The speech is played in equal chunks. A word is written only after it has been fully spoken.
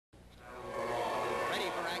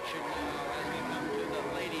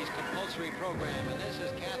program, and this is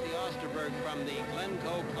Kathy Osterberg from the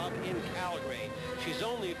Glencoe Club in Calgary. She's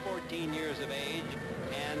only 14 years of age,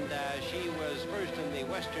 and she was first in the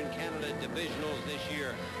Western Canada Divisionals this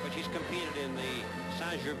year, but she's competed in the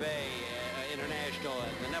Saint-Gervais International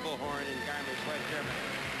and the Nebelhorn in Garmisch-West Germany.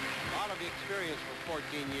 A lot of experience for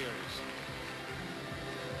 14 years.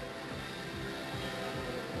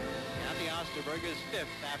 Kathy Osterberg is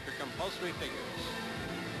fifth after compulsory figures.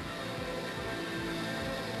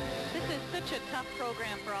 This is such a tough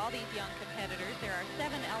program for all these young competitors. There are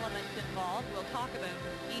 7 elements involved. We'll talk about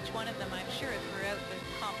each one of them, I'm sure, throughout the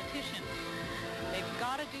competition. They've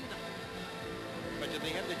got to do them. But do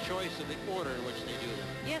they have the choice of the order in which they do them?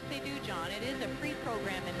 Yes, they do, John. It is a free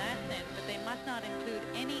program in that sense, but they must not include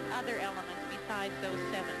any other elements besides those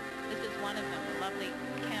 7. This is one of them, the lovely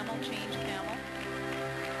camel, change camel.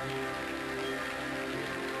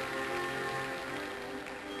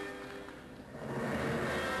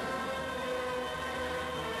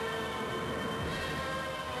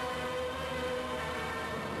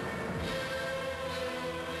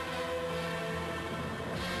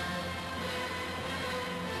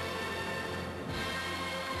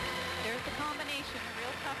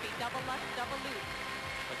 Double lutz, double loop.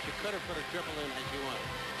 But you could have put a triple in as you wanted.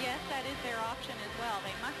 Yes, that is their option as well.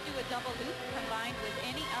 They must do a double loop combined with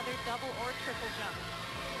any other double or triple jump.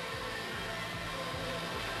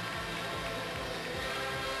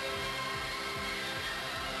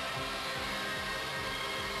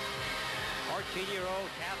 14-year-old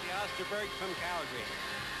Kathy Osterberg from Calgary,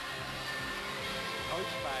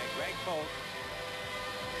 coached by Greg Folk.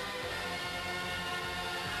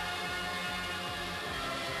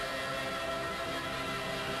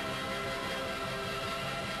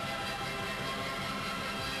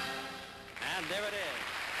 And there it is.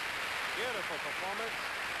 Beautiful performance.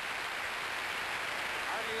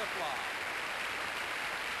 Hardly a flaw.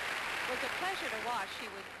 It was a pleasure to watch. She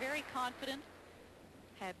was very confident,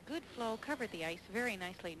 had good flow, covered the ice very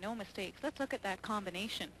nicely, no mistakes. Let's look at that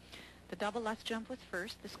combination. The double lutz jump was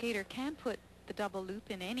first. The skater can put the double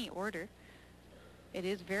loop in any order. It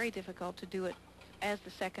is very difficult to do it as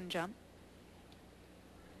the second jump.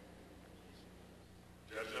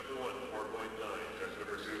 Judge number 1, 4.9. Judge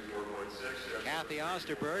number 2, 4.6. Kathy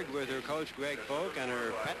Osterberg with her coach Greg Folk, and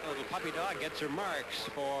her pet little puppy dog gets her marks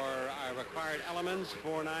for our required elements,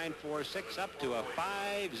 4.9, 4.6, up to a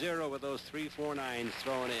 5.0 with those 3 4.9s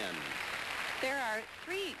thrown in. There are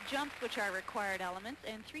 3 jumps which are required elements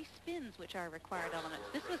and 3 spins which are required elements.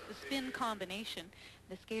 This was the spin combination.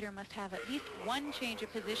 The skater must have at least 1 change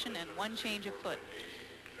of position and 1 change of foot.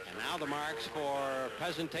 And now the marks for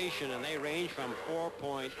presentation, and they range from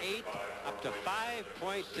 4.8 up to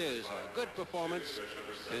 5.2. So a good performance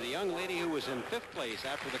to the young lady who was in 5th place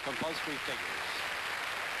after the compulsory figures.